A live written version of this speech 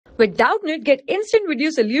With Doubtnut, get instant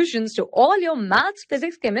video solutions to all your maths,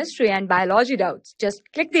 physics, chemistry, and biology doubts. Just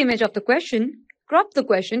click the image of the question, crop the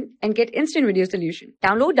question, and get instant video solution.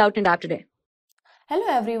 Download Doubtnut app today. Hello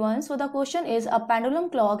everyone. So the question is, a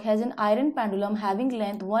pendulum clock has an iron pendulum having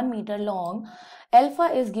length 1 meter long.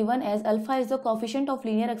 Alpha is given as alpha is the coefficient of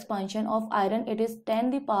linear expansion of iron. It is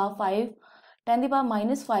 10 to the power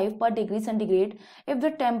minus 5 per degree centigrade. If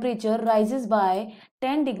the temperature rises by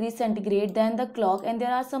 10 degrees centigrade, then the clock, and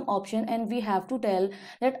there are some options, and we have to tell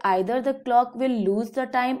that either the clock will lose the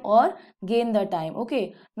time or gain the time.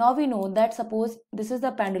 Okay, now we know that suppose this is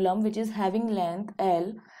the pendulum which is having length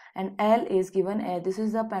L, and L is given as, this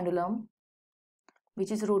is the pendulum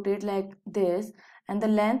which is rotate like this, and the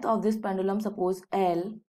length of this pendulum suppose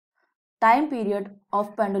L. Time period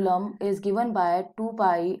of pendulum is given by 2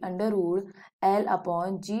 pi under root L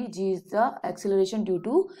upon G. G is the acceleration due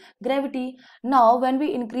to gravity. Now when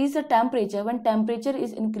we increase the temperature, when temperature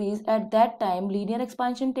is increased, at that time linear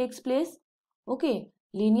expansion takes place. Okay,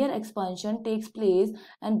 linear expansion takes place,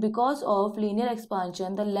 and because of linear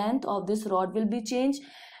expansion the length of this rod will be changed.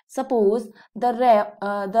 Suppose the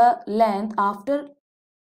length after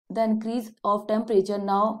the increase of temperature,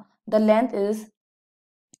 now the length is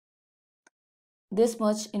this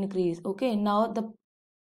much increase. Okay, now the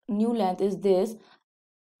new length is this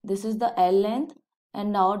is the L length,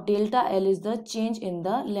 and now delta L is the change in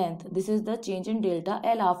the length. This is the change in delta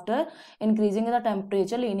L after increasing the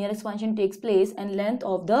temperature. Linear expansion takes place and length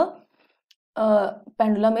of the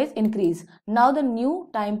pendulum is increased. Now the new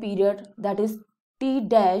time period, that is T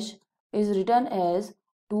dash, is written as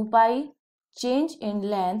 2 pi change in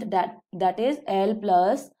length, that is L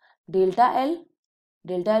plus delta L.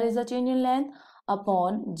 Delta L is the change in length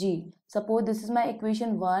upon G. Suppose this is my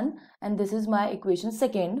equation 1 and this is my equation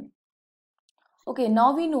 2. Okay,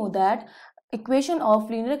 now we know that equation of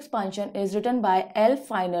linear expansion is written by L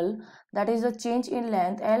final, that is the change in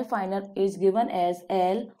length. L final is given as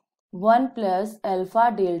L 1 plus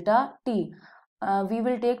alpha delta T. We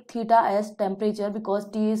will take theta as temperature because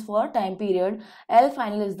T is for time period. L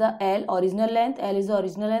final is the L original length. L is the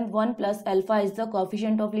original length. 1 plus alpha is the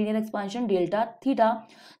coefficient of linear expansion delta theta.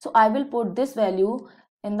 So I will put this value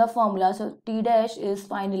in the formula. So T dash is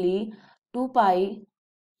finally 2 pi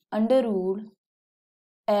under root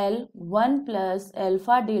L 1 plus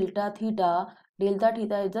alpha delta theta. Delta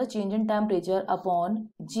theta is the change in temperature upon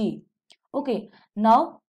G. Okay,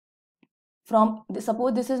 now from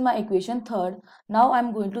suppose this is my equation 3rd. Now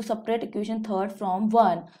I'm going to separate equation 3rd from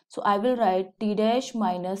 1. So I will write T dash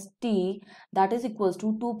minus T, that is equals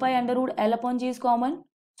to 2 pi under root L upon G is common.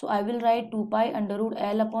 So I will write 2 pi under root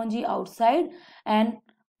L upon G outside, and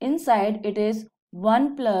inside it is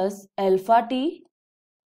 1 plus alpha T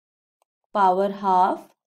power half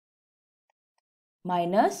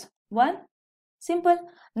minus 1. Simple.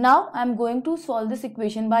 Now I'm going to solve this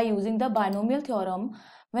equation by using the binomial theorem.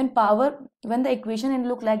 When the equation will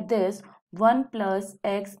look like this, 1 plus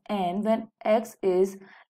xn, when x is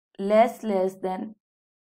less than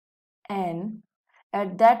n,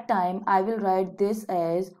 at that time I will write this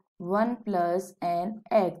as 1 plus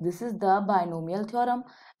nx. This is the binomial theorem,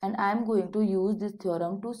 and I am going to use this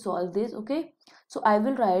theorem to solve this. Okay, so I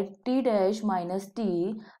will write T dash minus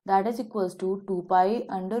T, that is equals to 2 pi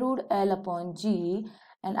under root L upon G,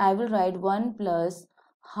 and I will write 1 plus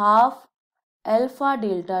half alpha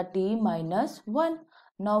delta T minus 1.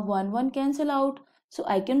 Now 1 cancel out, so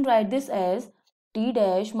I can write this as T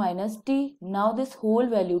dash minus T. Now this whole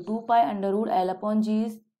value 2 pi under root L upon G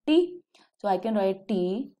is T, so I can write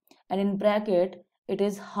T, and in bracket it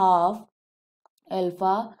is half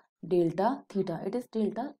alpha delta theta. It is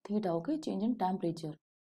delta theta. Okay, change in temperature,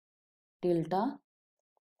 delta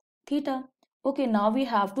theta. Okay, now we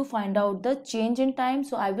have to find out the change in time,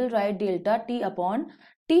 so I will write delta T upon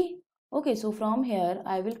T. Okay, so from here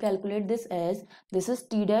I will calculate this as, this is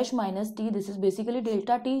T dash minus T, this is basically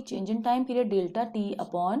delta T, change in time period delta T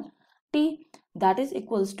upon T, that is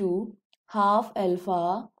equals to half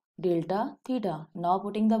alpha delta theta. Now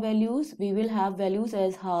putting the values, we will have values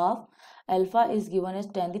as half alpha is given as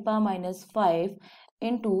 10 to the power minus 5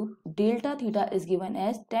 into delta theta is given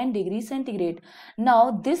as 10 degrees centigrade.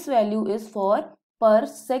 Now this value is for per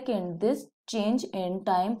second. This change in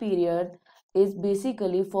time period is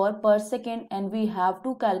basically for per second, and we have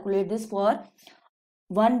to calculate this for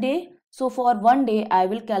 1 day. So for 1 day I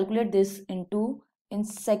will calculate this in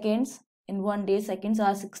seconds. In 1 day, seconds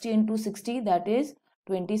are 60 into 60, that is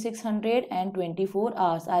 2624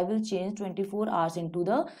 hours. I will change 24 hours into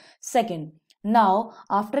the second. Now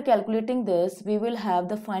after calculating this, we will have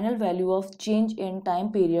the final value of change in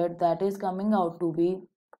time period, that is coming out to be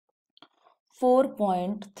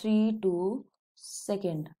 4.32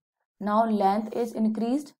 second. Now length is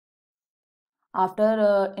increased.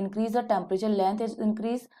 After increase the temperature, length is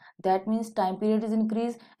increased. That means time period is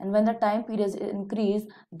increased. And when the time period is increased,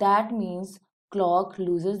 that means clock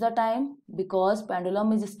loses the time, because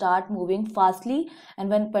pendulum is start moving fastly. And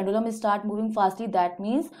when pendulum is start moving fastly, that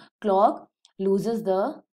means clock loses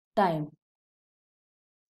the time.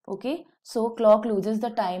 Okay, so clock loses the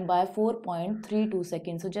time by 4.32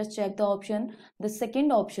 seconds. So just check the option. The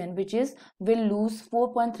second option, which is will lose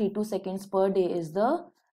 4.32 seconds per day, is the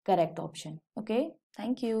correct option. Okay,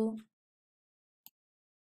 thank you.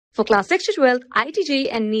 For class 6 to 12, IIT JEE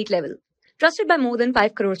and NEET level. Trusted by more than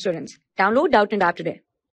 5 crore students. Download Doubtnut app today.